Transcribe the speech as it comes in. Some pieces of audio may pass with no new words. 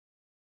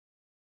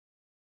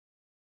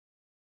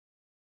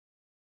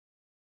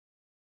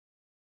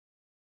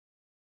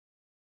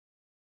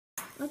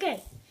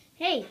Okay.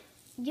 Hey,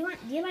 do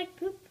you like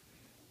poop?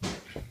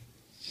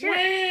 Sure.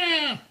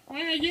 Yeah,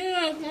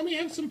 let me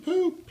have some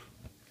poop.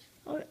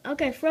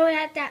 Okay, throw it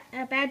at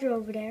that badger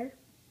over there.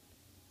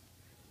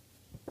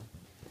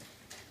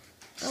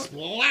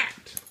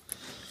 Splat.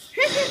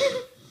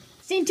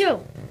 Scene 2.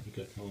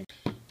 Okay, hold on.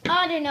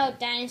 Oh, there are no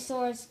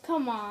dinosaurs.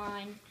 Come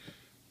on.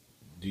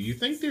 Do you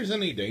think there's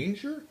any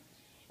danger?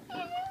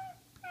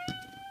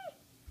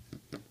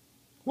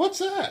 What's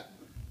that?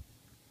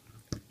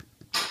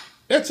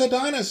 It's a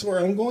dinosaur.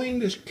 I'm going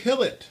to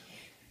kill it.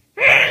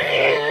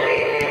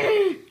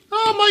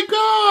 Oh my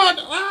God!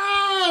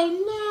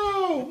 Oh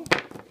no!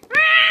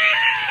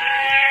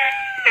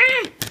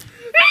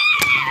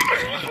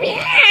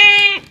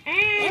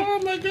 Oh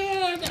my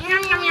God!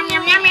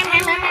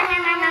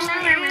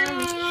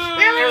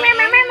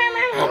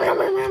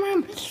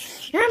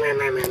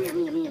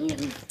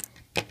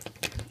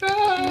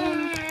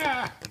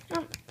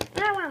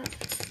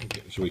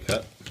 Okay, should we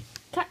cut?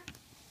 My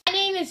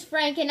name is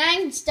Frank, and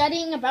I'm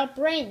studying about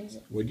brains.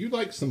 Would you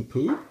like some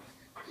poop?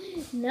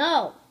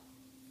 No.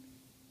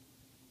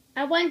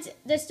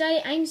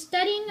 I'm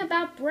studying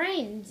about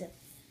brains.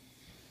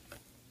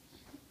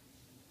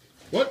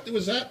 What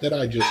was that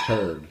I just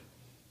heard?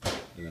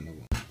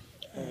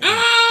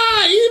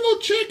 Ah! Evil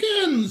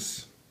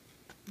chickens!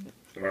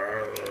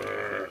 You're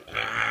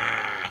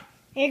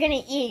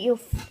gonna eat you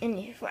in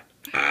your foot.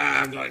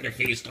 I'm going to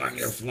feast on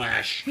your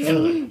flesh.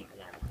 Well,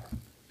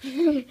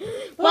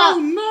 Oh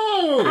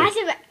no! I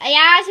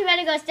should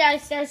better go start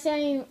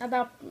studying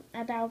about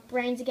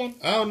brains again.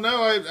 Oh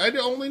no, I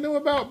only know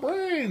about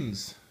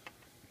brains.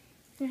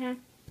 Uh-huh.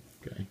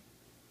 Okay.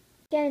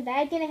 Is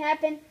that gonna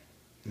happen?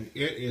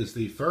 It is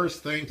the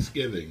first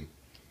Thanksgiving.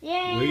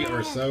 Yeah. We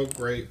are so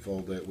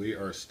grateful that we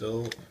are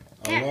still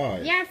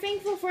alive. Yeah, I'm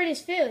thankful for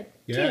this food.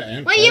 Yeah, too.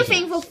 and what are you presents.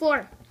 thankful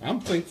for? I'm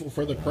thankful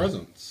for the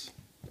presents.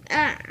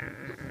 Huh?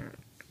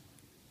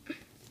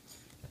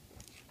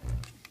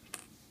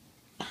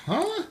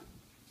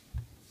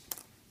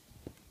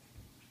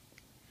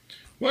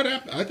 What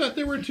happened? I thought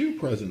there were 2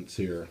 presents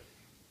here.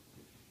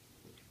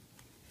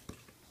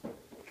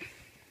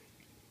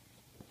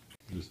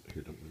 Just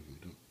here, don't move them.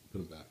 Don't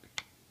put them back.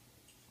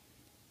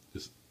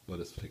 Just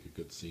let us take a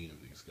good scene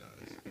of these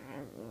guys.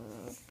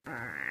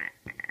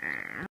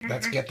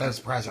 Let's get those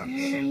presents.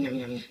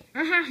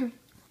 Uh-huh.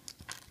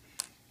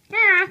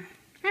 Yeah.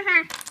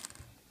 Uh-huh.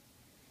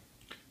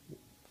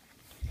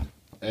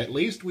 At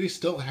least we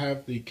still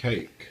have the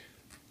cake.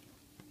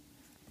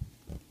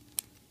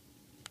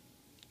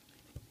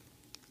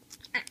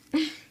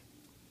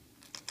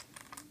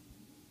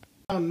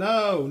 Oh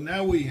no,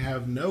 now we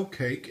have no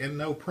cake and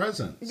no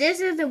presents. This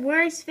is the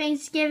worst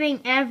Thanksgiving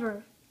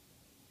ever.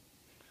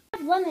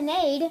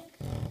 Lemonade?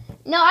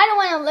 No, I don't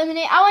want a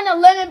lemonade. I want a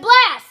lemon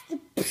blast.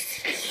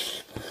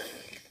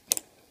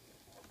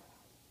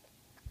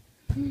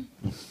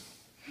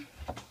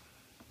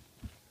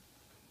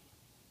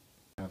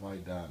 Have I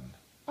done?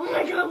 Oh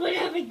my God, what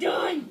have I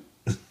done?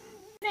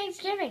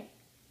 Thanksgiving.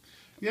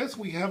 Yes,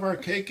 we have our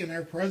cake and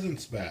our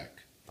presents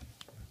back.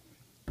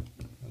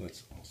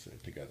 Let's all say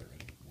it together.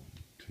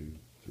 1, 2,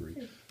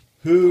 3.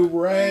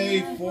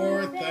 Hooray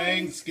for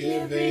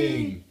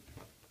Thanksgiving!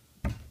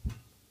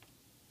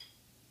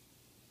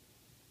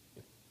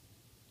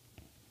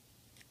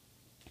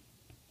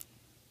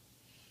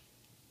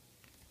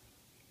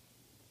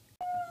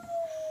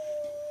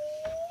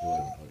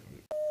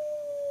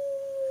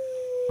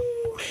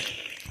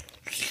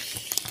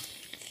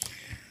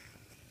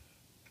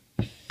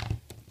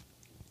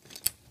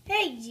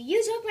 Hey,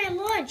 you took my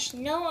lunch.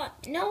 No, I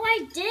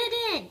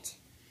didn't.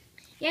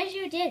 Yes,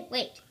 you did.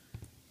 Wait.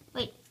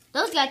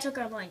 Those guys took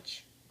our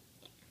lunch.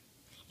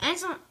 And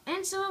some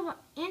of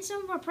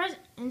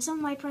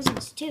my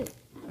presents too.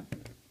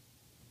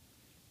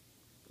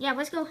 Yeah,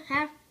 let's go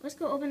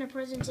open the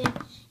presents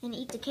and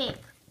eat the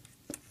cake.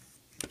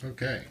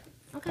 Okay.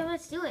 Okay,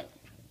 let's do it.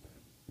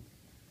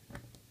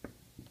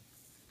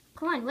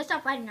 Come on, let's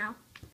stop fighting now.